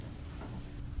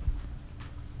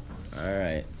All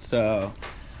right. So,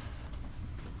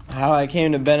 how I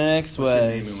came to Benedict's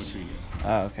was...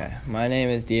 Oh, okay. My name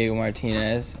is Diego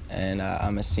Martinez, and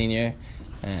I'm a senior.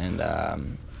 And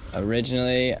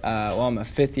originally, I'm a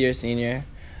fifth-year senior.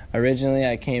 Originally,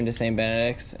 I came to St.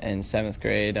 Benedict's in 7th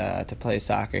grade to play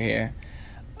soccer here.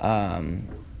 And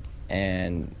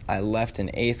I left in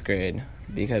 8th grade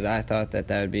because I thought that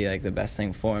would be, the best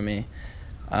thing for me.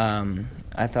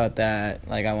 I thought that,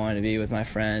 I wanted to be with my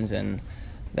friends and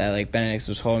that, Benedict's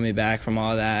was holding me back from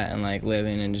all that and,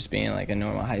 living and just being, a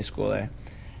normal high schooler.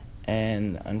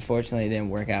 And unfortunately, it didn't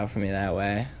work out for me that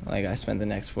way. I spent the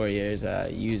next 4 years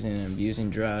using and abusing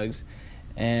drugs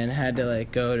and had to,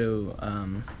 go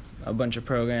to a bunch of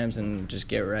programs and just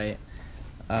get right.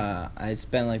 I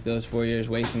spent, those 4 years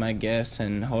wasting my gifts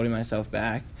and holding myself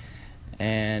back.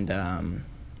 And, I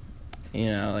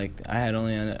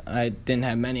didn't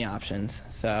have many options.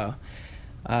 So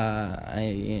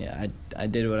I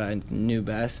did what I knew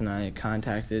best, and I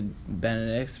contacted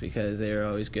Benedict's because they were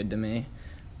always good to me.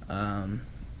 And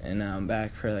now I'm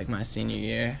back for my senior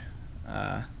year,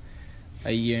 a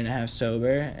year and a half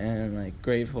sober, and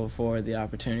grateful for the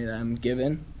opportunity that I'm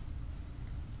given.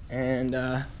 And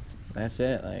that's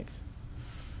it.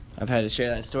 I've had to share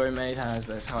that story many times,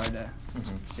 but it's hard to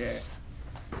share it.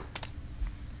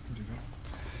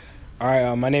 All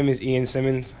right, my name is Ian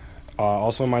Simmons,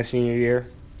 also in my senior year.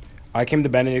 I came to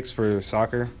Benedict's for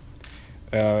soccer.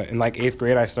 In 8th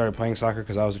grade, I started playing soccer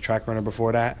because I was a track runner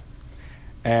before that.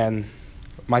 And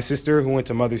my sister, who went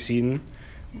to Mother Seton,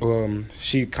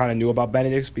 she kind of knew about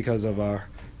Benedict's because of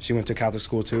she went to Catholic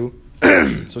school too.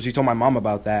 So she told my mom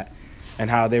about that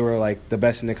and how they were the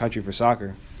best in the country for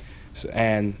soccer.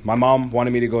 And my mom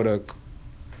wanted me to go to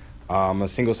a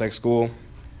single-sex school.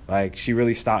 She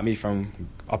really stopped me from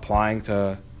applying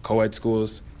to co-ed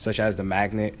schools such as the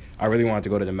Magnet. I really wanted to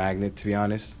go to the Magnet, to be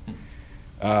honest.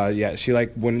 She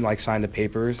wouldn't sign the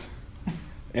papers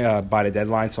by the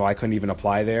deadline, so I couldn't even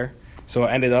apply there. So it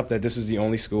ended up that this is the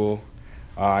only school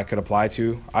I could apply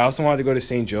to. I also wanted to go to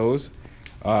St. Joe's.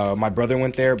 My brother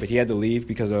went there, but he had to leave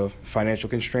because of financial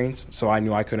constraints, so I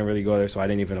knew I couldn't really go there, so I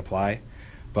didn't even apply.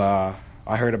 But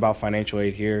I heard about financial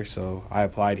aid here, so I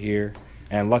applied here.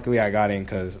 And luckily I got in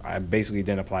because I basically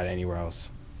didn't apply to anywhere else.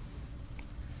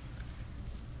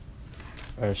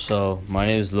 Alright, so my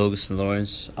name is Logan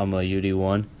Lawrence. I'm a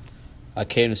UD1. I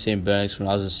came to St. Benedict's when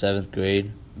I was in 7th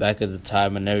grade. Back at the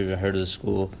time, I never even heard of the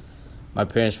school. My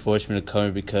parents forced me to come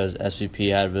here because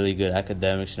SVP had really good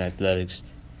academics and athletics.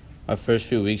 My first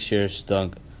few weeks here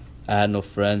stunk. I had no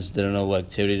friends, didn't know what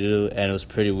activity to do, and it was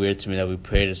pretty weird to me that we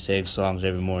prayed and sang songs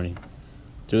every morning.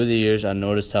 Through the years, I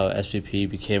noticed how SVP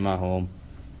became my home.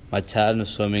 My talent in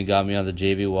swimming got me on the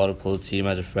JV water polo team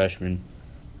as a freshman.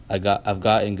 I've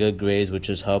gotten good grades, which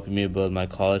is helping me build my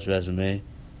college resume.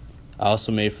 I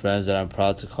also made friends that I'm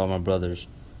proud to call my brothers.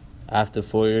 After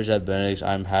 4 years at Benedict's,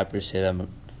 I'm happy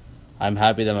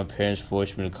that my parents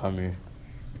forced me to come here.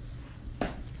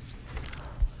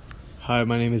 Hi,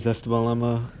 my name is Esteban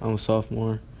Lema. I'm a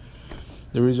sophomore.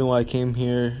 The reason why I came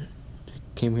here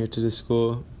to this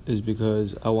school is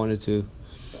because I wanted to.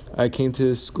 I came to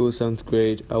this school 7th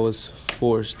grade. I was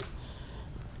forced.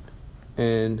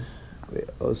 I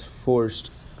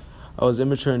was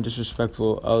immature and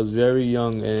disrespectful. I was very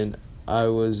young and I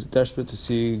was desperate to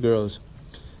see girls.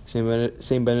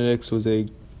 St. Benedict's was a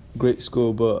great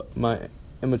school, but my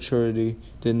immaturity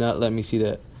did not let me see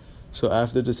that. So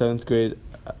after the 7th grade,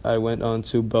 I went on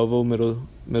to Belleville Middle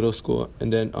School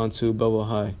and then on to Belleville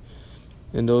High.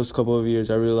 In those couple of years,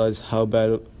 I realized how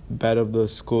bad of the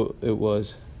school it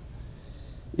was,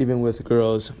 even with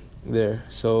girls there.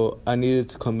 So I needed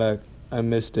to come back. I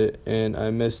missed it, and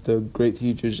I missed the great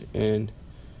teachers and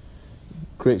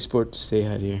great sports they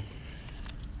had here.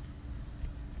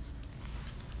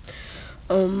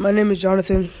 My name is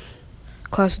Jonathan,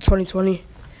 class of 2020.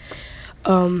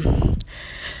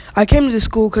 I came to this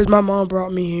school because my mom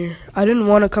brought me here. I didn't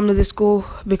want to come to this school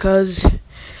because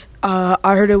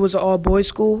I heard it was an all-boys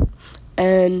school.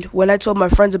 And when I told my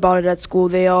friends about it at school,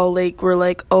 they all were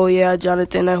like, "Oh yeah,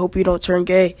 Jonathan, I hope you don't turn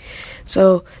gay."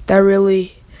 So that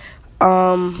really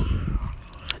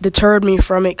deterred me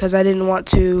from it because I didn't want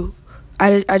to.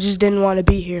 I just didn't want to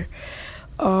be here.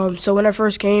 So when I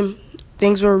first came,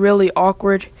 things were really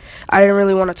awkward. I didn't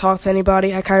really want to talk to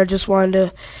anybody. I kind of just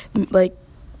wanted to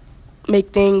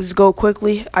make things go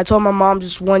quickly. I told my mom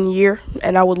just 1 year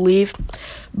and I would leave,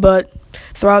 but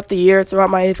throughout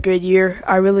my 8th grade year,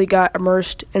 I really got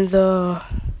immersed in the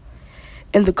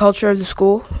culture of the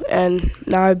school, and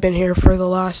now I've been here for the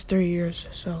last 3 years.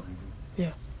 So,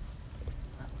 yeah.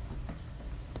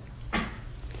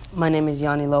 My name is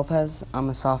Yanni Lopez. I'm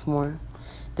a sophomore,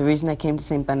 The reason I came to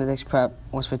St. Benedict's Prep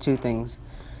was for two things: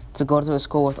 to go to a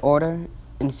school with order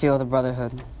and feel the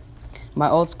brotherhood. My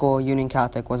old school, Union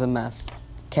Catholic, was a mess.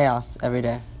 Chaos every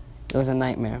day. It was a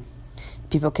nightmare.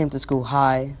 People came to school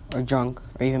high or drunk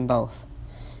or even both.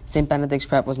 St. Benedict's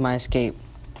Prep was my escape.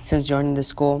 Since joining this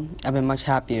school, I've been much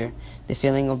happier. The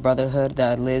feeling of brotherhood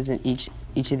that lives in each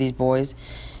of these boys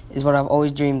is what I've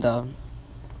always dreamed of.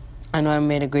 I know I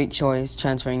made a great choice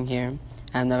transferring here.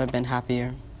 I've never been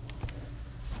happier.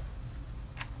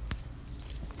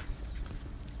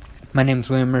 My name's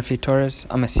William Murphy Torres.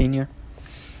 I'm a senior.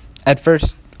 At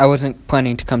first, I wasn't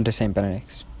planning to come to St.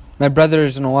 Benedict's. My brother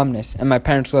is an alumnus, and my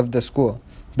parents loved the school,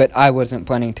 but I wasn't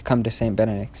planning to come to St.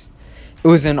 Benedict's. It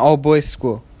was an all-boys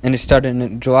school, and it started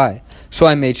in July, so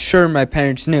I made sure my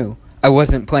parents knew I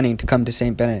wasn't planning to come to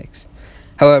St. Benedict's.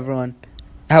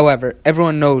 However,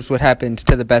 everyone knows what happens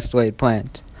to the best laid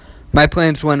plans. My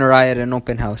plans went awry at an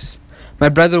open house. My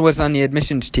brother was on the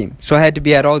admissions team, so I had to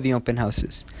be at all the open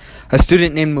houses. A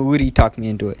student named Maludi talked me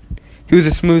into it. He was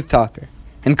a smooth talker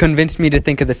and convinced me to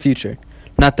think of the future,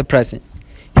 not the present.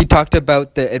 He talked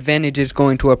about the advantages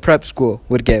going to a prep school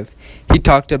would give. He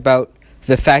talked about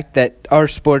the fact that our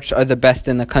sports are the best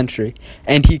in the country,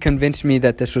 and he convinced me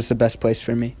that this was the best place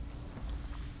for me.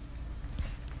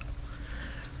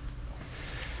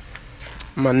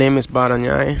 My name is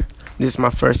Baranyai. This is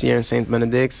my first year in St.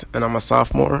 Benedict's, and I'm a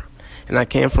sophomore. And I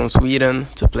came from Sweden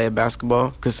to play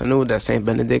basketball because I knew that St.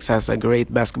 Benedict's has a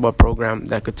great basketball program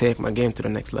that could take my game to the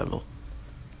next level.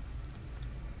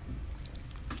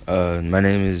 My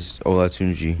name is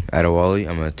Olatunji Adewale.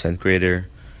 I'm a 10th grader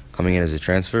coming in as a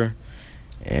transfer.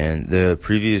 And the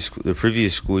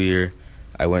previous school year,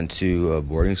 I went to a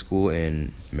boarding school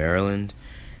in Maryland,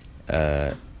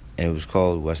 and it was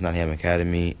called West Nottingham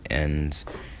Academy. And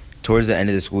towards the end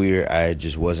of the school year, I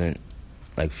just wasn't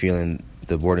feeling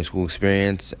the boarding school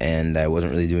experience, and I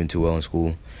wasn't really doing too well in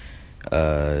school.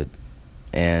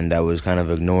 And I was kind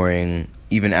of ignoring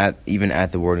even at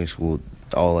the boarding school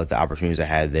all the opportunities I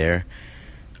had there.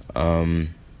 And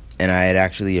I had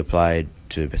actually applied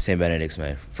to St. Benedict's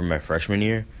for my freshman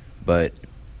year, but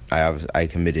I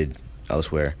committed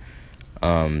elsewhere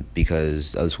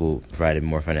because the other school provided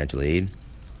more financial aid.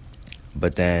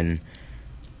 But then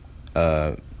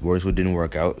boarding school didn't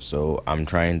work out, so I'm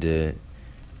trying to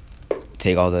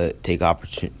take advantage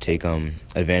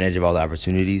of all the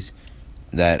opportunities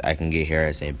that I can get here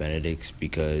at St. Benedict's,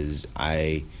 because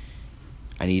I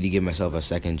need to give myself a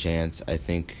second chance, I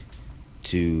think,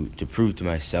 to prove to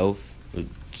myself,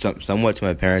 somewhat to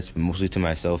my parents, but mostly to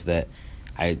myself, that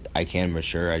I can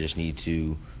mature. I just need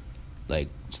to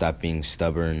stop being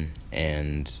stubborn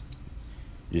and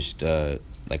just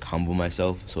humble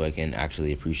myself so I can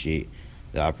actually appreciate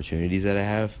the opportunities that I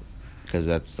have, because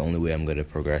that's the only way I'm going to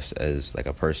progress as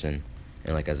a person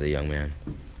and as a young man.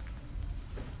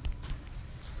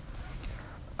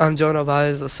 I'm Jonah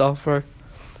Baez, a sophomore.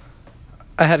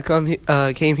 I had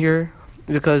came here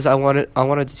because I wanted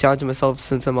to challenge myself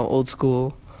since I'm an old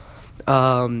school.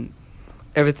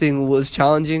 Everything was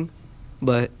challenging,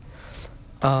 but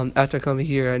after coming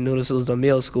here, I noticed it was a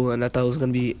male school, and I thought it was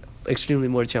going to be extremely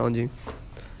more challenging.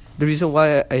 The reason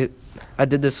why I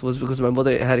did this was because my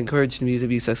mother had encouraged me to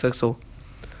be successful.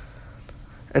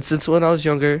 And since when I was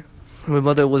younger, my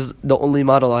mother was the only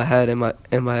model I had in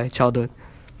my childhood.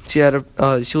 She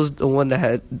was the one that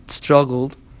had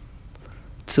struggled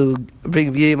to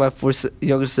bring me and my four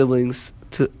younger siblings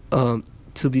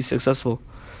to be successful.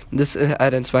 This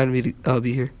had inspired me to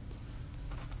be here.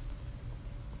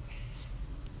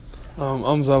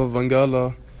 I'm Zava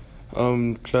Vangala,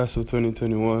 class of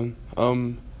 2021.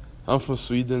 I'm from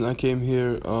Sweden. I came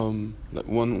here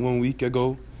one week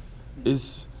ago.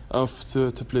 It's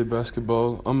to play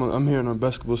basketball. I'm here on a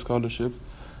basketball scholarship.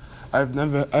 I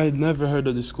had never heard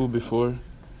of this school before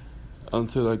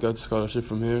until I got the scholarship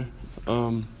from here.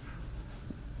 And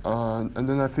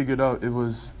then I figured out it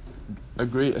was a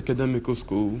great academical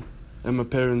school, and my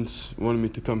parents wanted me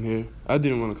to come here. I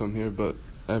didn't want to come here, but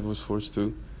I was forced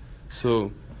to.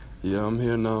 So, yeah, I'm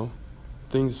here now.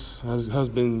 Things has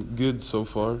been good so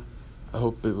far. I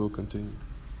hope it will continue.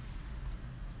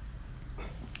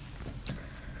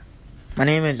 My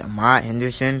name is Ahmad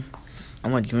Henderson.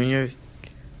 I'm a junior.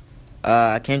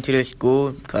 I came to this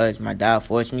school because my dad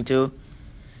forced me to.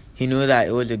 He knew that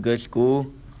it was a good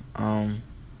school, and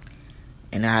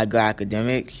I had good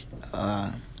academics.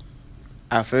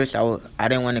 At first, I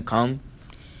didn't want to come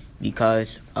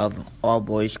because of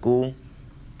all-boys school.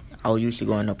 I was used to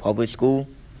going to public school,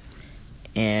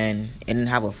 and it didn't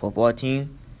have a football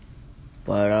team.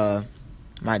 But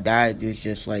my dad was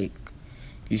just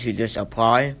you should just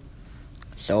apply.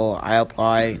 So I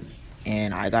applied,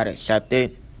 and I got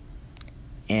accepted.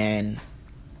 And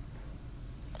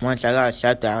once I got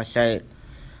accepted,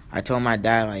 I told my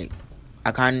dad, like,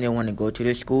 I kind of didn't want to go to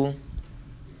this school.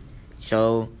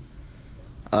 So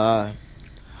I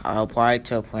applied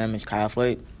to Plymouth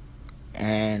Catholic,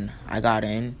 and I got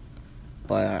in.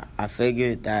 But I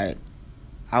figured that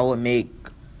I would make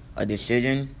a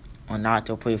decision on not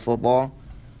to play football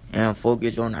and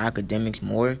focus on academics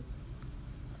more.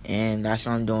 And that's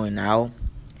what I'm doing now.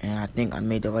 And I think I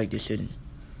made the right decision.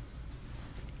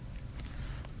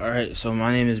 All right, so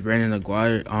my name is Brandon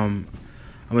Aguirre. I'm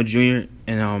a junior,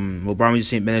 and what brought me to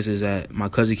St. Benedict's is that my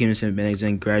cousin came to St. Benedict's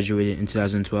and graduated in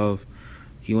 2012.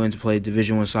 He went to play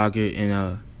Division I soccer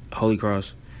in Holy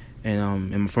Cross.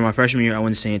 And for my freshman year, I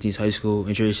went to St. Anthony's High School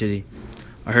in Traverse City.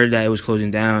 I heard that it was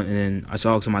closing down, and then I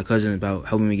talked to my cousin about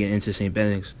helping me get into St.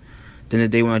 Benedict's. Then the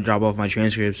day when I dropped off my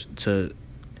transcripts,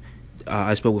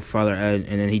 I spoke with Father Ed,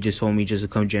 and then he just told me just to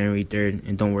come January 3rd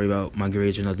and don't worry about my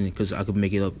grades or nothing, because I could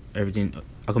make everything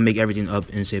up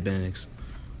in St. Benedict's.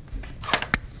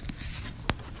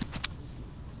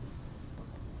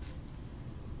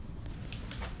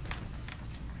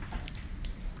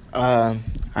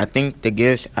 I think the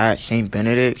gifts at St.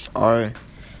 Benedict's are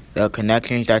the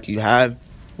connections that you have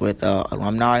with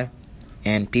alumni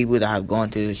and people that have gone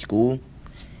to the school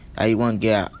that you won't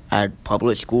get at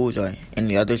public schools or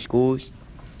any other schools.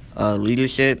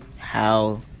 Leadership,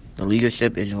 how the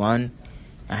leadership is run,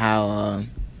 and how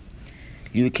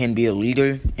you can be a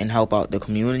leader and help out the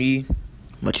community.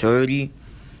 Maturity,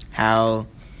 how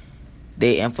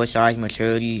they emphasize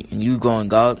maturity and you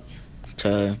growing up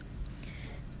to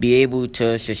be able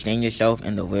to sustain yourself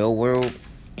in the real world,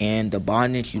 and the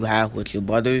bondage you have with your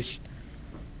brothers.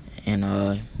 And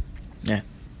yeah.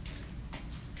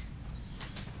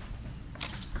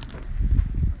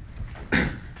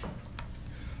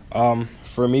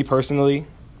 For me personally,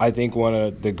 I think one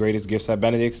of the greatest gifts at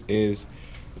Benedict's is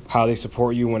how they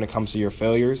support you when it comes to your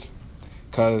failures.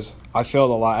 Because I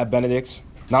failed a lot at Benedict's,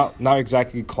 not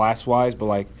exactly class-wise, but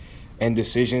like in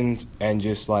decisions and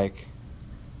just like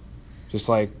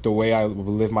the way I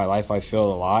live my life, I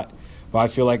failed a lot. But I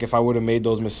feel like if I would have made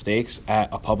those mistakes at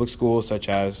a public school, such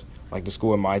as like the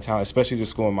school in my town, especially the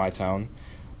school in my town,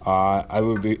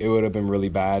 it would have been really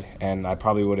bad, and I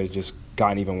probably would have just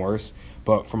gotten even worse.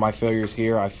 But for my failures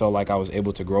here, I felt like I was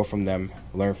able to grow from them,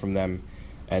 learn from them,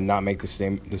 and not make the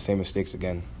same mistakes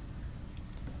again.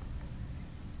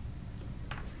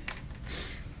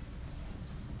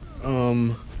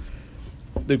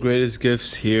 The greatest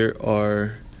gifts here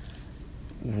are,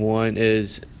 one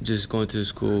is just going to the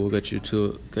school will get you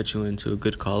into a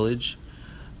good college.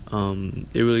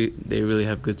 They really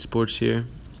have good sports here.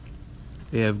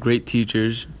 They have great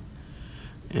teachers,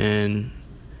 and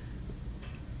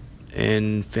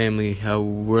family. How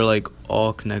we're like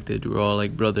all connected. We're all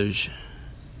like brothers.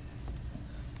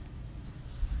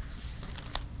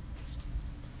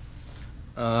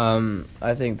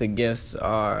 I think the gifts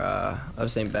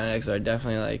of St. Benedict's are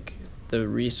definitely like the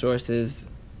resources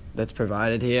that's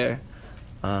provided here,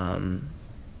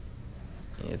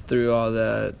 through all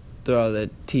the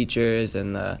teachers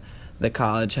and the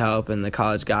college help and the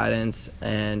college guidance,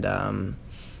 and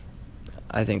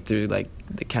I think through like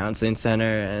the counseling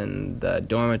center and the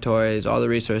dormitories, all the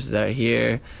resources that are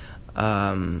here,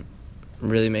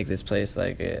 really make this place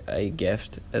like a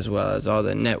gift, as well as all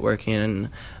the networking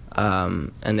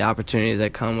and the opportunities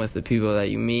that come with the people that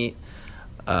you meet.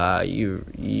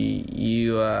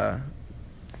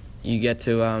 You get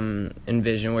to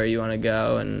envision where you want to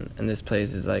go, and this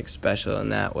place is like special in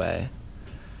that way.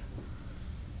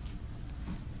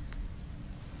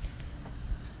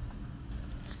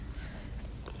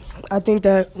 I think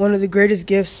that one of the greatest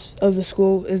gifts of the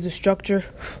school is the structure,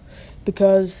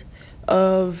 because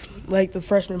of like the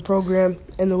freshman program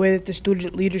and the way that the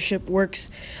student leadership works.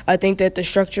 I think that the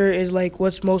structure is like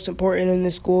what's most important in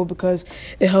this school, because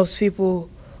it helps people,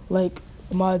 like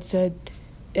Ahmad said,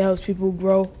 it helps people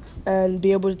grow and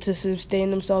be able to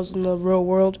sustain themselves in the real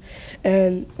world.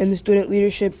 And in the student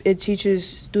leadership, it teaches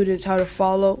students how to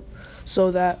follow,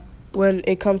 so that when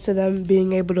it comes to them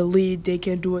being able to lead, they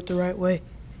can do it the right way.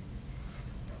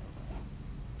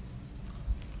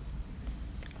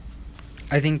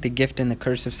 I think the gift and the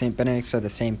curse of St. Benedict's are the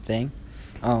same thing.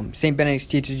 St. Benedict's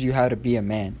teaches you how to be a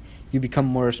man. You become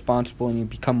more responsible and you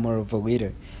become more of a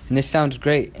leader. And this sounds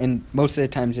great, and most of the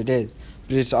times it is.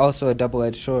 But it's also a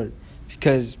double-edged sword,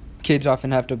 because kids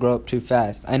often have to grow up too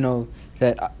fast. I know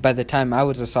that by the time I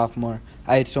was a sophomore,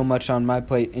 I had so much on my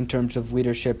plate in terms of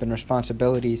leadership and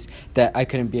responsibilities that I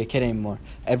couldn't be a kid anymore.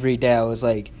 Every day I was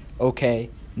like, okay,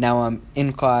 now I'm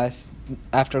in class.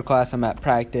 After class, I'm at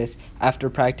practice. After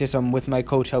practice, I'm with my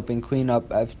coach helping clean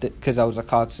up because I was a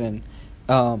coxswain.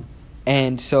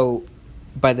 And so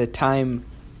by the time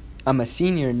I'm a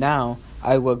senior now,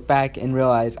 I look back and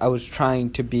realize I was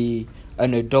trying to be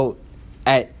an adult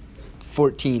at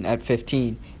 14, at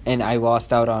 15, and I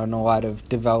lost out on a lot of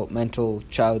developmental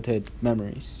childhood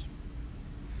memories.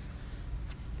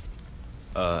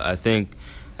 I think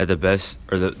that the best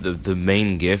or the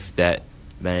main gift that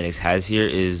Benedict has here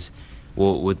is,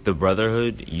 well, with the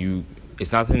brotherhood,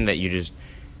 it's not something that you're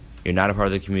not a part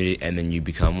of the community and then you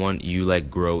become one. You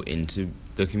like grow into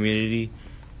the community,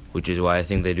 which is why I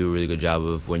think they do a really good job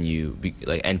of when you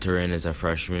enter in as a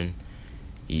freshman.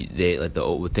 They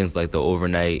with things like the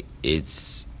overnight.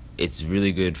 It's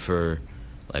really good for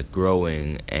like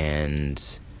growing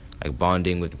and like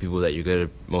bonding with the people that you're gonna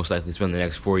most likely spend the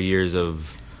next 4 years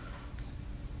of.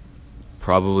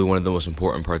 Probably one of the most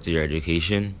important parts of your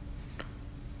education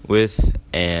with,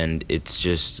 and it's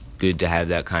just good to have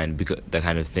that kind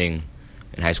of thing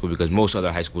in high school, because most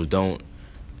other high schools don't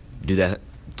do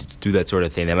that sort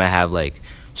of thing. They might have like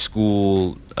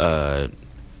school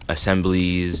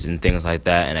assemblies and things like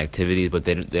that and activities, but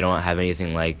they don't have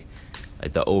anything like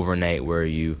the overnight where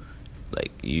you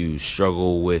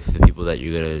struggle with the people that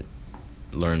you're gonna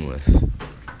learn with.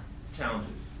 Challenges.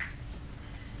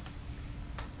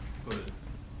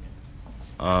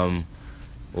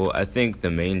 Well, I think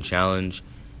the main challenge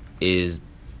is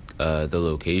the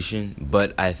location,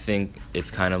 but I think it's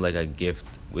kind of like a gift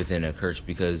within a curse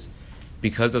because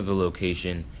of the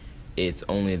location, it's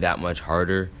only that much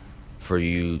harder for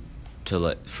you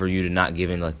to not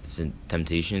give in like the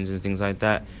temptations and things like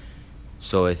that.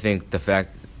 So I think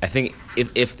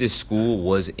if this school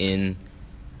was in,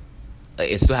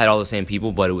 like, it still had all the same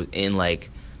people, but it was in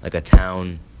like a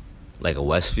town like a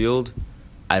Westfield,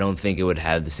 I don't think it would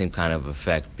have the same kind of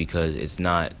effect because it's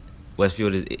not.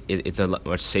 Westfield it's a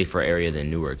much safer area than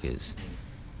Newark is.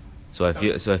 So I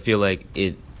feel like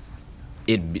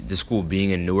the school being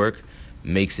in Newark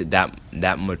makes it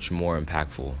that much more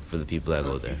impactful for the people that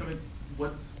go there.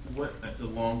 That's a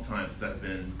long time since I've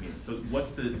been. So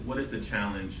what is the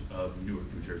challenge of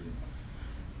Newark, New Jersey?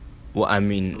 Well, I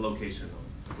mean, the location.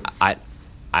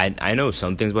 I know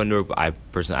some things about Newark, but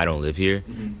I don't live here.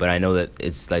 Mm-hmm. But I know that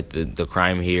it's like the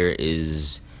crime here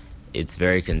it's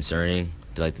very concerning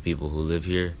to like the people who live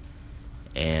here,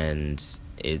 and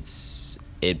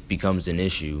it becomes an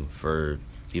issue for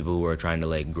people who are trying to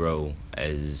like grow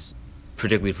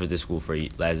particularly for this school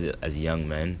as young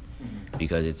men, mm-hmm.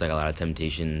 because it's like a lot of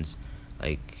temptations,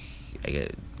 like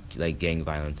gang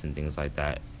violence and things like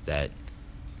that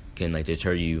can like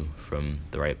deter you from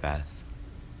the right path.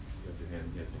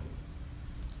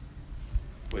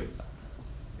 Wait.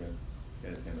 Yeah,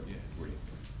 his hand up. Yeah.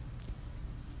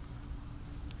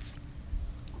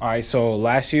 All right, so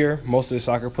last year, most of the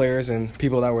soccer players and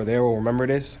people that were there will remember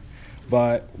this.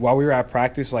 But while we were at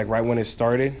practice, like right when it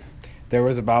started, there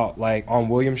was about like on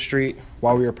William Street,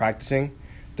 while we were practicing,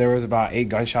 there was about 8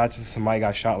 gunshots and somebody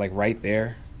got shot like right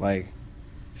there, like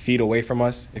feet away from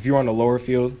us. If you were on the lower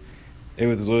field, it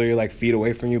was literally like feet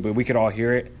away from you, but we could all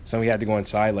hear it. So we had to go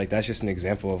inside. Like that's just an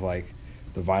example of like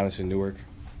the violence in Newark.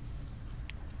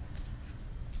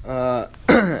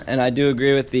 And I do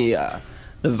agree with the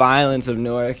violence of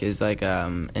Newark is like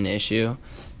an issue,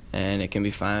 and it can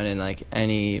be found in like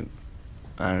any,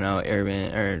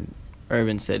 urban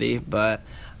city. But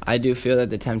I do feel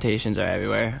that the temptations are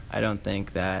everywhere. I don't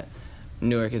think that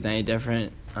Newark is any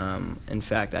different. In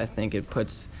fact, I think it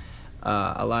puts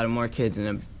a lot of more kids in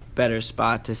a better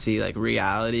spot to see like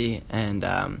reality and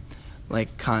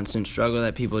like constant struggle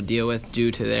that people deal with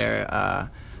due to their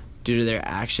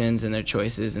actions and their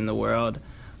choices in the world.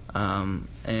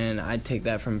 And I take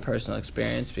that from personal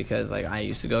experience because like I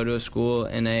used to go to a school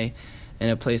in a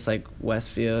place like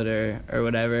Westfield or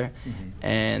whatever, mm-hmm.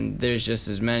 and there's just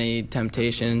as many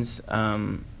temptations,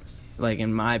 like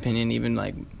in my opinion, even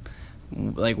like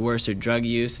worse or drug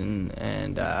use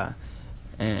and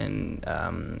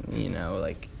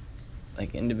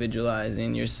like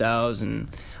individualizing yourselves. And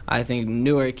I think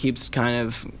Newark keeps kind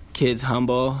of kids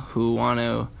humble who want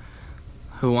to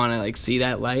like see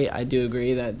that light. I do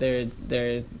agree that there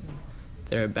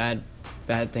are bad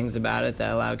things about it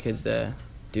that allow kids to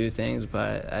do things,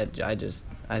 but I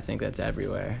think that's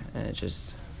everywhere, and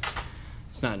it's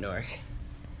not Newark.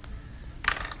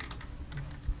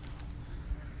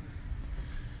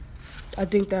 I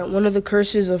think that one of the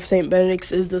curses of St.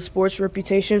 Benedict's is the sports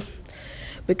reputation,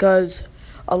 because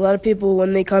a lot of people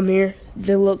when they come here,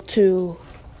 they look to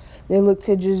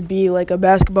just be like a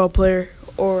basketball player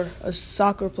or a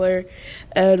soccer player,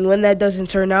 and when that doesn't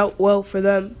turn out well for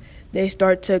them, they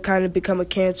start to kind of become a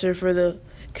cancer for the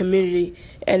community,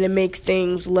 and it makes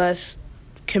things less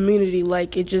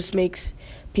community-like. It just makes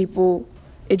people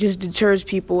it just deters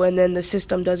people, and then the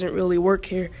system doesn't really work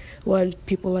here when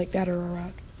people like that are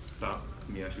around. Stop. Let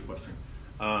me ask you a question.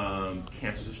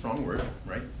 Cancer's a strong word,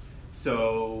 right?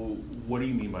 So what do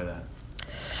you mean by that?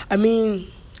 I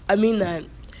mean that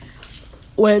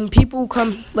when people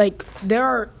come, like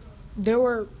there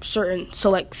were a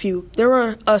select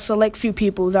few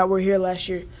people that were here last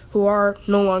year who are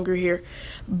no longer here,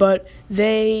 but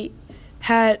they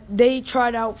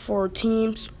tried out for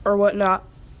teams or whatnot,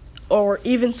 or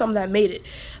even some that made it.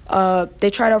 They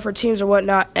tried out for teams or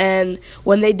whatnot, and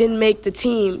when they didn't make the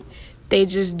team, they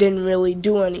just didn't really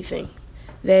do anything.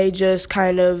 They just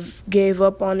kind of gave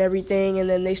up on everything, and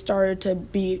then they started to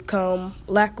become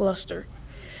lackluster.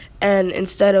 And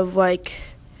instead of like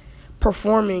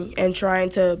performing and trying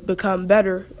to become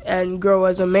better and grow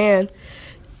as a man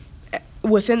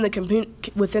within the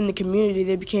community,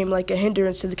 they became like a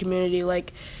hindrance to the community.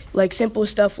 Like simple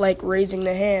stuff like raising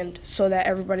the hand so that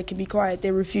everybody could be quiet.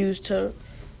 They refused to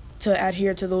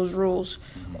adhere to those rules,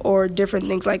 or different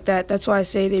things like that. That's why I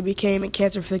say they became a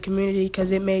cancer for the community,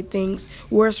 because it made things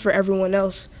worse for everyone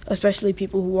else, especially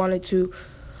people who wanted to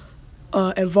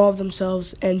involve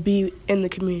themselves and be in the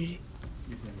community.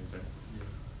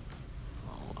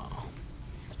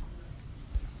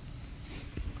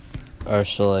 Or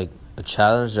so like a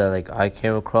challenge that like I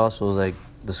came across was like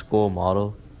the school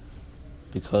model,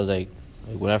 because like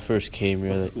when I first came here,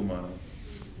 What's the like school motto?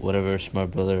 whatever else my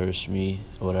brother else me,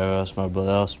 or whatever else my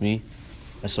brother else me,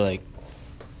 and so like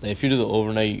if you do the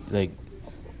overnight, like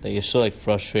it's so like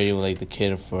frustrating when like the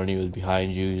kid in front of you is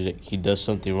behind you, like, he does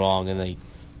something wrong, and like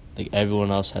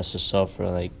everyone else has to suffer.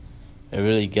 Like it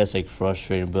really gets like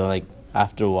frustrating, but like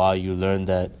after a while you learn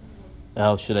that it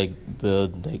helps you like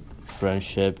build like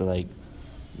friendship, and like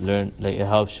learn, like it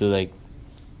helps you like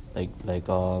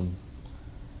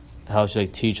helps you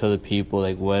like teach other people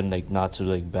like when like not to do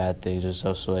like bad things and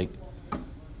stuff. So like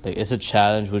it's a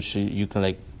challenge which you can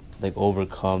like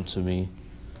overcome, to me.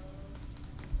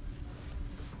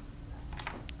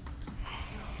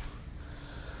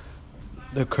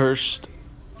 The curse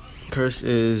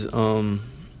is the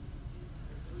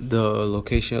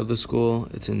location of the school.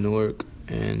 It's in Newark,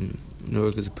 and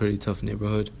Newark is a pretty tough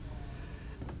neighborhood.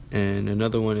 And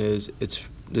another one is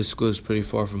this school is pretty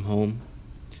far from home.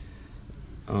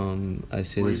 I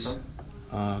say Where are you this.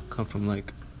 from? Come from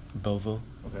like Belleville.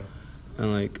 Okay.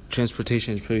 And like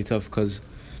transportation is pretty tough because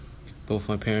both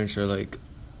my parents are like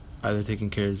either taking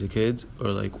care of the kids or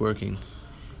like working,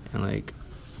 and like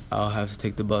I'll have to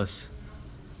take the bus.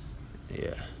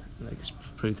 Yeah, like it's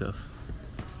pretty tough.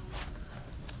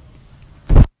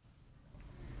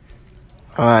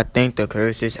 I think the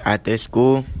curses at this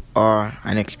school are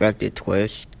unexpected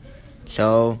twist.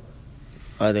 So,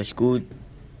 the school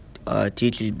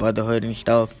teaches brotherhood and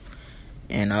stuff,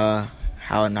 and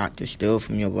how not to steal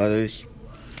from your brothers.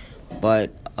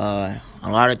 But a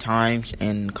lot of times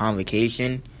in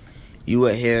convocation, you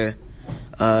would hear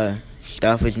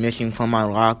stuff is missing from my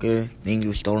locker, things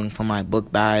were stolen from my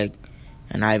book bag,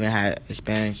 and I even had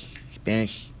experiences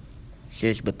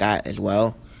with that as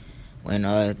well.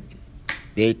 When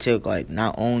they took like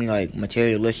not only like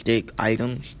materialistic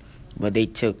items, but they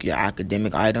took your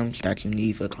academic items that you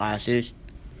need for classes.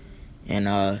 And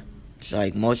it's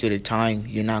like most of the time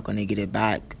you're not gonna get it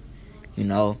back, you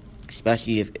know,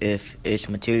 especially if it's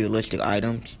materialistic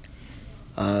items.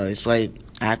 It's like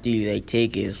after they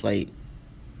take it, it's like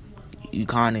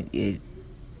it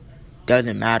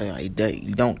doesn't matter. Like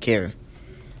you don't care.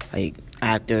 Like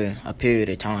after a period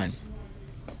of time.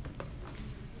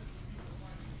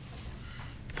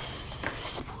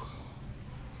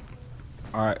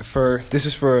 All right, this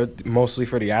is mostly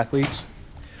for the athletes.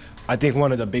 I think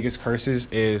one of the biggest curses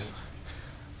is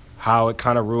how it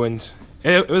kind of ruins.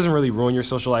 It doesn't really ruin your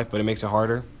social life, but it makes it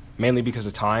harder, mainly because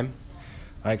of time.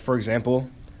 Like for example,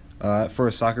 for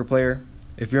a soccer player,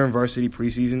 if you're in varsity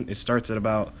preseason, it starts at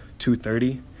about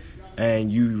 2:30,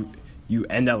 and you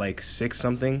end at like 6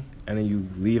 something, and then you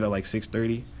leave at like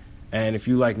 6:30. And if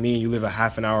you like me and you live a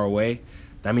half an hour away,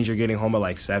 that means you're getting home at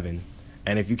like 7.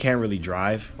 And if you can't really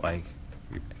drive,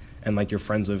 and like your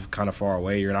friends live kind of far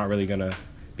away, you're not really gonna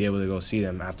be able to go see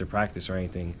them after practice or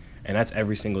anything. And that's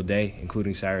every single day,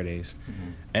 including Saturdays.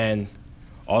 Mm-hmm. And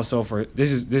also for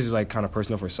this is like kind of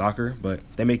personal for soccer, but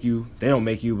they don't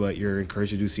make you, but you're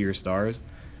encouraged to do See Your Stars,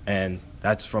 and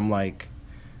that's from like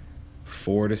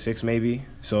 4 to 6 maybe.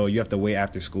 So you have to wait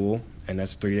after school, and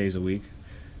that's 3 days a week.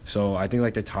 So I think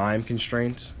like the time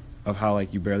constraints of how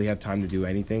like you barely have time to do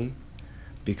anything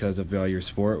because of your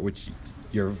sport, which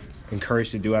you're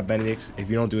encouraged to do at Benedict's. If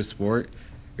you don't do a sport,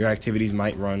 your activities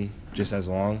might run just as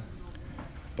long.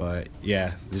 But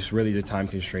yeah, just really the time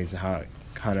constraints and how it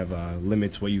kind of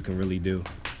limits what you can really do.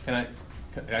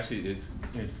 Actually, is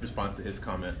in response to his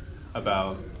comment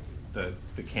about the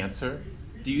cancer.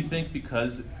 Do you think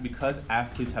because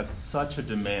athletes have such a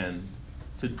demand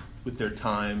with their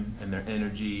time and their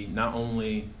energy, not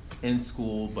only in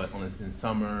school but in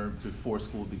summer, before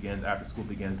school begins, after school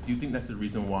begins, do you think that's the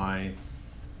reason why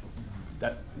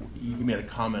that you made a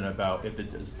comment about if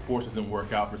the sports doesn't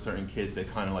work out for certain kids, they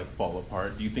kind of like fall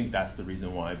apart? Do you think that's the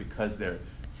reason why, because they're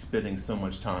spending so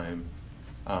much time,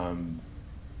 honing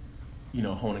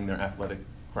their athletic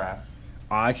craft?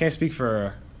 I can't speak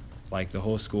for like the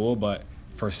whole school, but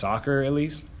for soccer at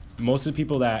least, most of the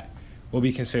people that will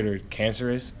be considered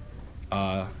cancerous,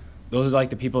 those are like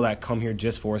the people that come here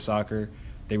just for soccer.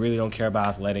 They really don't care about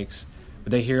athletics,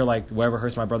 but they hear like whatever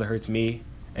hurts my brother hurts me,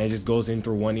 and it just goes in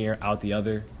through one ear out the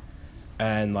other.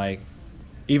 And like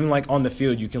even like on the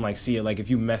field you can like see it. Like if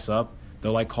you mess up,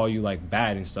 they'll like call you like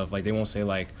bad and stuff. Like they won't say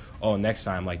like, oh, next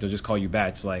time. Like they'll just call you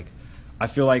bad. It's like I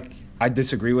feel like I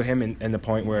disagree with him in the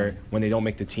point where when they don't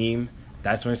make the team,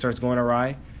 that's when it starts going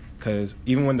awry. Because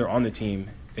even when they're on the team,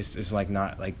 it's like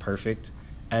not like perfect,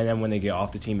 and then when they get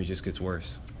off the team, it just gets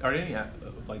worse. Are there any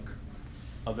like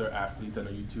other athletes? I know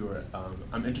you two are.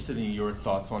 I'm interested in your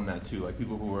thoughts on that too. Like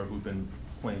people who've been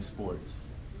playing sports.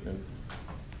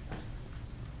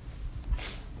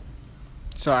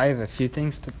 So I have a few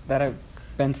things that have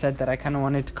been said that I kind of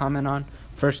wanted to comment on.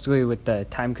 Firstly, with the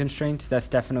time constraints, that's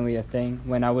definitely a thing.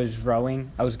 When I was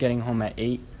rowing, I was getting home at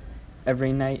 8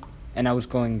 every night, and I was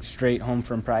going straight home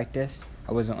from practice.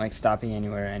 I wasn't like stopping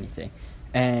anywhere or anything.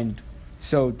 And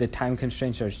so the time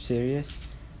constraints are serious.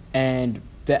 And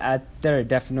there are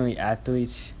definitely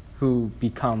athletes who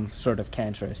become sort of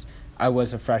cancerous. I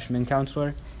was a freshman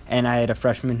counselor, and I had a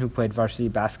freshman who played varsity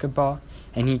basketball,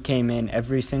 and he came in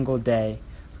every single day,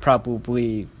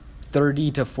 probably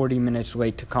 30 to 40 minutes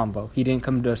late to combo. He didn't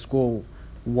come to school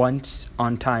once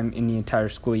on time in the entire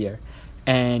school year.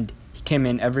 And he came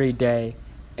in every day,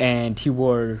 and he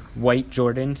wore white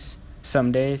Jordans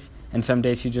some days, and some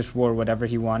days he just wore whatever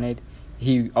he wanted.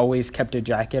 He always kept a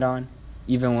jacket on,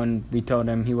 even when we told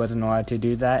him he wasn't allowed to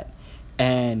do that.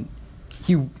 And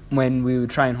when we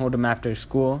would try and hold him after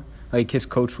school, like his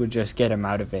coach would just get him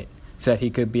out of it so that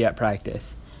he could be at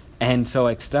practice. And so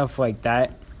like stuff like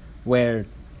that, where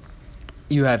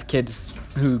you have kids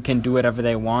who can do whatever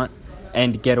they want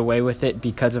and get away with it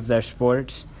because of their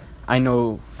sports. I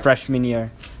know freshman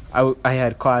year, I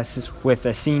had classes with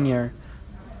a senior,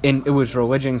 and it was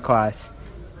religion class,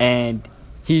 and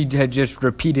he had just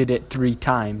repeated it 3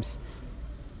 times.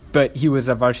 But he was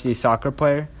a varsity soccer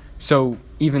player, so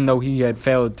even though he had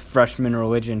failed freshman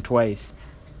religion twice,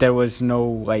 there was no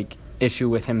like issue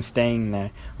with him staying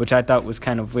there, which I thought was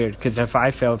kind of weird, because if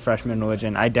I failed freshman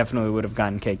religion, I definitely would have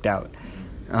gotten kicked out.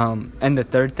 And the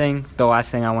third thing, the last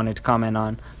thing I wanted to comment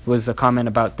on, was the comment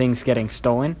about things getting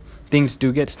stolen. Things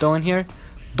do get stolen here,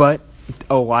 but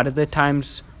a lot of the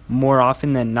times, more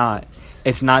often than not,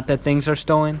 it's not that things are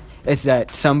stolen, it's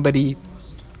that somebody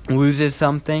loses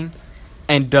something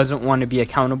and doesn't want to be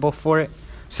accountable for it.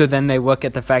 So then they look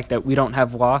at the fact that we don't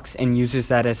have locks and uses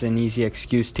that as an easy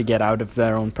excuse to get out of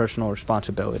their own personal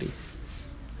responsibility.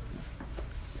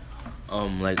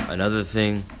 Like another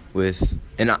thing with,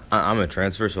 and I'm a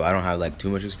transfer, so I don't have like too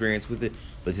much experience with it,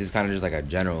 but this is kind of just like a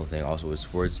general thing also with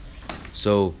sports.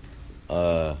 So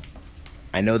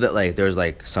I know that like there's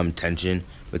like some tension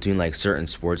between like certain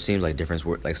sports teams, like different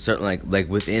sports, like certain like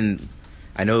within,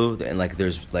 I know that, and like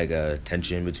there's like a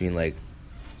tension between like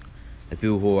the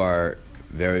people who are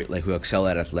very like who excel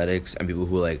at athletics and people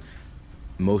who like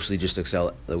mostly just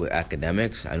excel with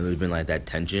academics. I know there's been like that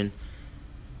tension,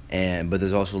 but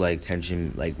there's also like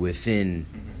tension like within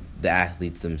the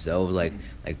athletes themselves.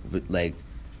 Like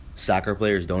soccer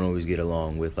players don't always get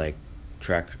along with like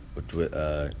track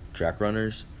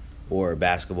runners or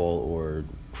basketball or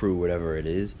crew, whatever it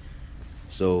is.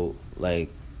 So like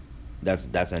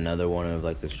that's another one of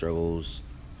like the struggles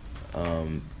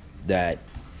that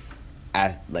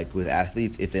like with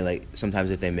athletes, if they like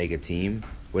sometimes if they make a team,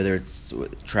 whether it's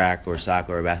track or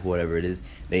soccer or basketball, whatever it is,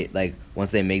 they like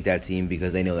once they make that team,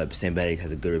 because they know that St. Benedict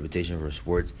has a good reputation for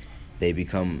sports, they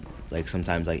become like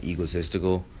sometimes like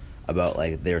egotistical about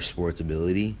like their sports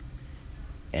ability,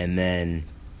 and then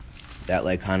that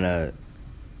like kind of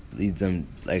leads them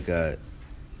like to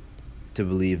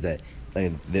believe that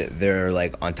like they're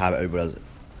like on top of everybody else,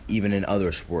 even in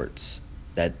other sports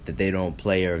that they don't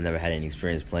play or have never had any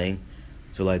experience playing.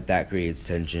 So like that creates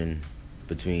tension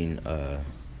between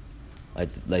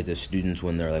like the students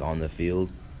when they're like on the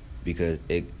field, because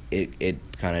it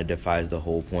kind of defies the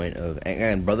whole point of,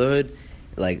 and brotherhood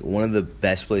like one of the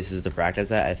best places to practice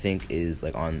that, I think, is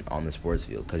like on the sports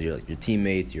field, because you're like your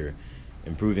teammates, you're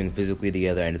improving physically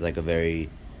together, and it's like a very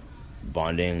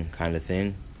bonding kind of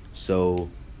thing. So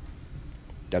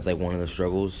that's like one of the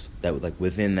struggles that like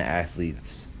within the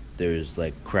athletes, there's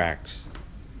like cracks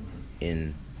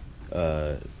in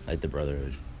like the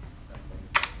brotherhood.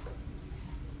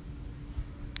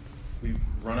 We've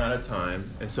run out of time,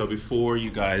 and so before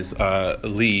you guys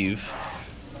leave,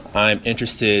 I'm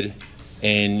interested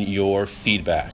in your feedback.